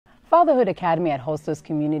Fatherhood Academy at Hostos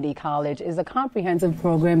Community College is a comprehensive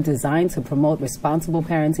program designed to promote responsible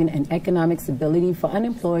parenting and economic stability for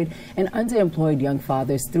unemployed and underemployed young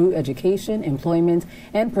fathers through education, employment,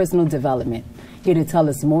 and personal development. Here to tell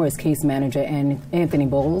us more is case manager Anthony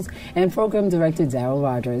Bowles and program director Daryl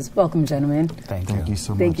Rogers. Welcome, gentlemen. Thank you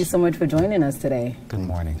so much. Thank you so much for joining us today. Good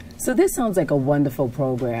morning. So this sounds like a wonderful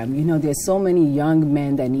program. You know, there's so many young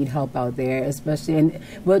men that need help out there, especially, and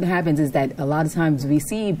what happens is that a lot of times we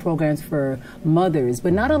see programs for mothers,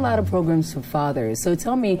 but not a lot of programs for fathers. So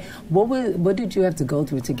tell me, what did you have to go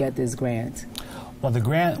through to get this grant? Well, the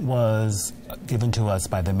grant was given to us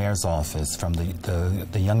by the mayor's office from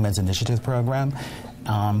the Young Men's Initiative program.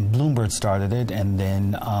 Bloomberg started it, and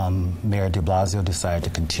then Mayor de Blasio decided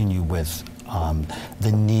to continue with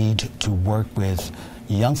the need to work with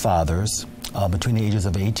young fathers between the ages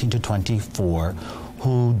of 18 to 24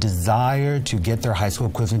 who desire to get their high school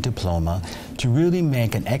equivalent diploma to really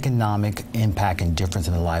make an economic impact and difference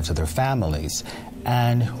in the lives of their families.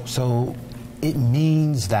 And so it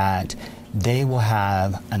means that they will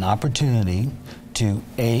have an opportunity to,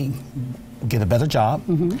 A, get a better job,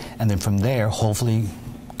 and then from there, hopefully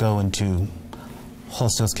go into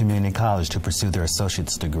Hostos Community College to pursue their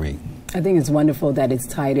associate's degree. I think it's wonderful that it's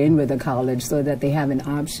tied in with the college so that they have an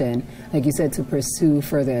option, like you said, to pursue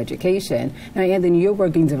further education. Now, Anthony, you're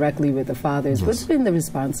working directly with the fathers. Yes. What's been the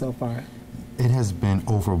response so far? It has been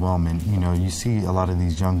overwhelming. You know, you see a lot of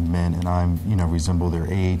these young men, and resemble their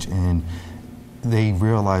age, and they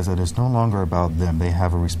realize that it's no longer about them. They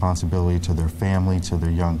have a responsibility to their family, to their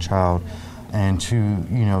young child, and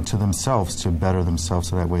to themselves, to better themselves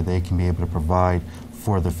so that way they can be able to provide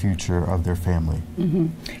for the future of their family.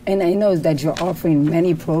 And I know that you're offering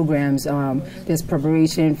many programs. There's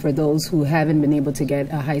preparation for those who haven't been able to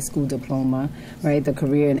get a high school diploma, right? The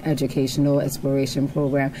Career and Educational Exploration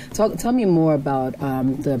Program. Tell me more about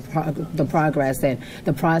the progress and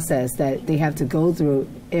the process that they have to go through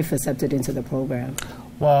if accepted into the program.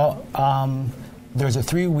 Well, there's a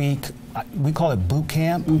 3-week, we call it boot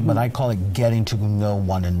camp, but I call it getting to know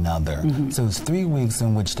one another. So it's 3 weeks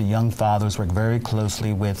in which the young fathers work very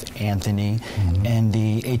closely with Anthony and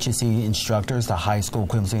the HSE instructors, the high school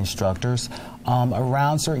equivalency instructors,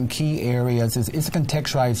 around certain key areas. It's a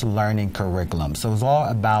contextualized learning curriculum. So it's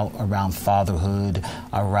all around fatherhood,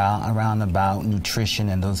 around about nutrition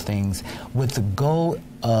and those things, with the goal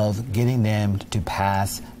of getting them to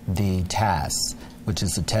pass the tasks, which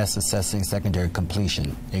is the test assessing secondary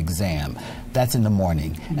completion exam. That's in the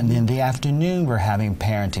morning. And then in the afternoon, we're having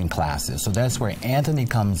parenting classes. So that's where Anthony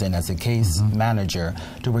comes in as a case manager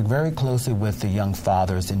to work very closely with the young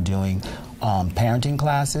fathers in doing parenting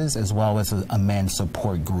classes as well as a men's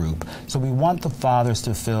support group. So we want the fathers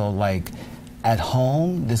to feel like at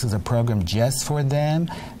home, this is a program just for them.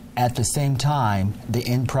 At the same time, the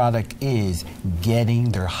end product is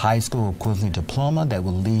getting their high school equivalent diploma that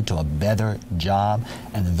will lead to a better job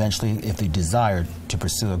and eventually, if they desire, to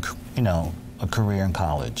pursue a career in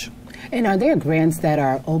college. And are there grants that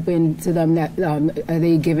are open to them? That are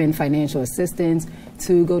they given financial assistance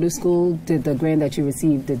to go to school? Did the grant that you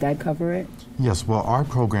received, did that cover it? Yes, well, our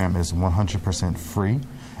program is 100% free.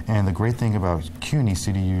 And the great thing about CUNY,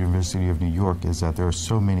 City University of New York, is that there are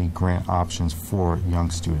so many grant options for young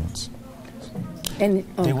students. And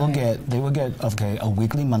they will get a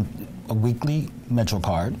weekly Metro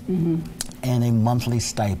card and a monthly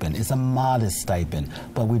stipend. It's a modest stipend,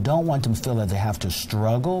 but we don't want them to feel that they have to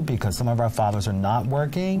struggle because some of our fathers are not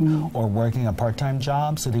working or working a part-time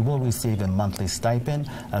job, so they will receive a monthly stipend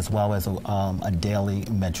as well as a daily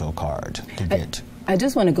Metro card to get. I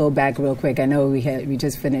just want to go back real quick. I know we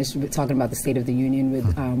just finished talking about the State of the Union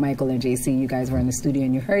with Michael and JC. You guys were in the studio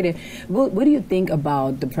and you heard it. What do you think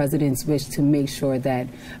about the president's wish to make sure that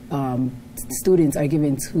students are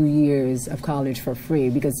given 2 years of college for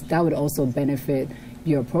free? Because that would also benefit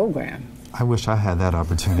your program. I wish I had that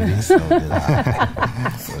opportunity. So did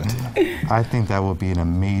I. I think that would be an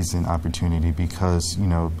amazing opportunity because,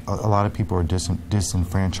 a lot of people are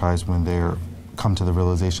disenfranchised when they're come to the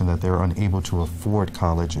realization that they're unable to afford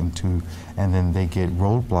college and then they get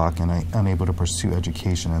roadblocked and unable to pursue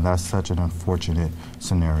education, and that's such an unfortunate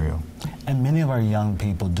scenario. And many of our young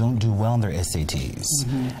people don't do well in their SATs,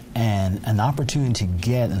 and an opportunity to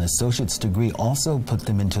get an associate's degree also put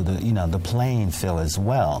them into the playing field as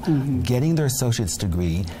well. Getting their associate's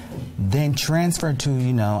degree, then transfer to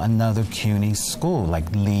another CUNY school like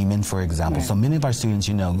Lehman, for example. So many of our students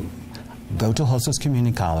go to Hostos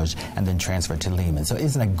Community College and then transfer to Lehman. So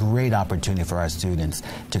it's a great opportunity for our students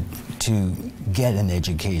to get an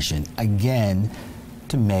education, again,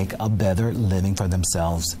 to make a better living for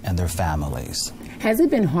themselves and their families. Has it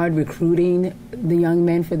been hard recruiting the young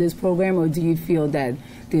men for this program, or do you feel that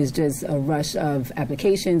there's just a rush of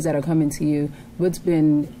applications that are coming to you? What's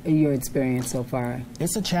been your experience so far?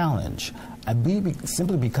 It's a challenge,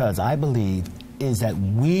 simply because I believe is that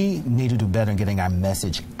we need to do better in getting our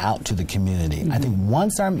message out to the community. I think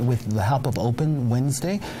once with the help of Open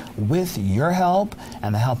Wednesday, with your help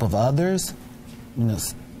and the help of others,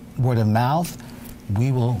 word of mouth,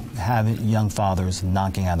 we will have young fathers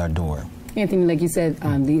knocking at our door. Anthony, like you said,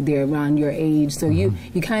 they're around your age, so you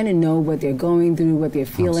kind of know what they're going through, what they're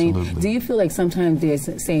feeling. Absolutely. Do you feel like sometimes they're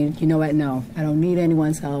saying, you know what, no, I don't need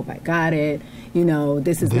anyone's help, I got it,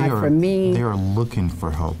 this is not for me? They are looking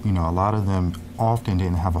for help. A lot of them often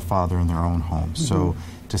didn't have a father in their own home. So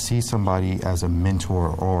to see somebody as a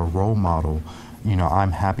mentor or a role model,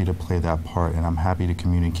 I'm happy to play that part, and I'm happy to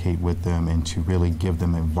communicate with them and to really give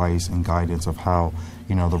them advice and guidance of how,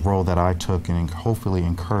 the role that I took, and hopefully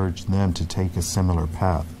encourage them to take a similar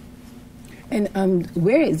path. And I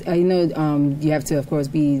know you have to, of course,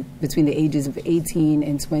 be between the ages of 18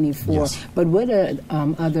 and 24, yes. But what are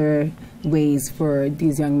other ways for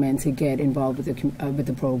these young men to get involved with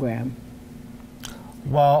the program?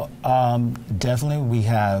 Well, definitely we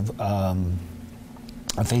have a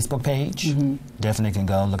Facebook page. Definitely can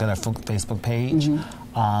go look at our Facebook page.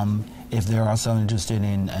 If they're also interested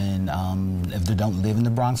in if they don't live in the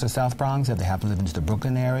Bronx or South Bronx, if they happen to live in the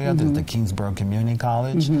Brooklyn area, there's the Kingsborough Community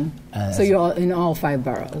College. So you're all in all 5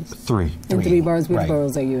 boroughs? Three. In 3 boroughs? Which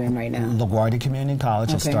boroughs are you in right now? LaGuardia Community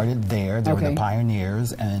College has started there. They were the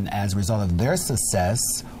pioneers, and as a result of their success,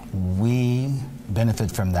 we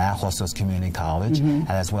benefit from that, Hostos Community College,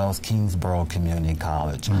 as well as Kingsborough Community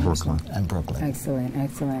College in Brooklyn. Excellent,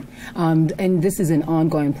 excellent. And this is an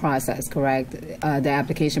ongoing process, correct? The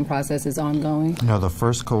application process is ongoing? No, the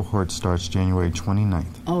first cohort starts January 29th.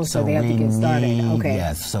 Oh, so they have to get started. Okay.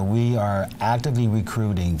 Yes, so we are actively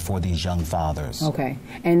recruiting for these young fathers. Okay.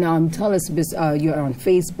 And tell us, you're on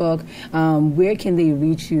Facebook. Where can they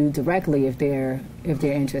reach you directly if they're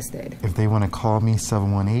interested? If they want to call me,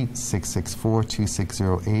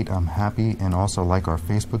 718-664-2608, I'm happy. And also like our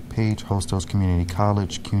Facebook page, Hostos Community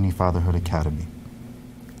College, CUNY Fatherhood Academy.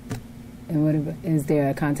 And is there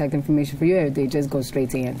a contact information for you, or they just go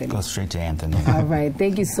straight to Anthony? Go straight to Anthony. All right.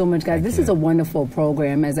 Thank you so much, guys. This is a wonderful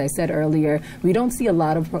program. As I said earlier, we don't see a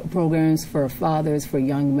lot of programs for fathers, for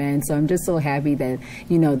young men. So I'm just so happy that,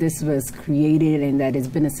 this was created and that it's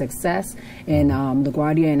been a success in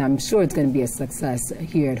LaGuardia, and I'm sure it's going to be a success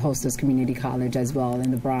here at Hostos Community College as well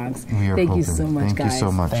in the Bronx. Thank you so much, guys. Thank you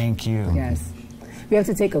so much. Thank you. Yes. We have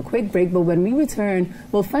to take a quick break, but when we return,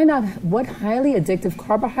 we'll find out what highly addictive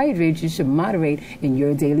carbohydrates you should moderate in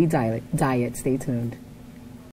your daily diet. Stay tuned.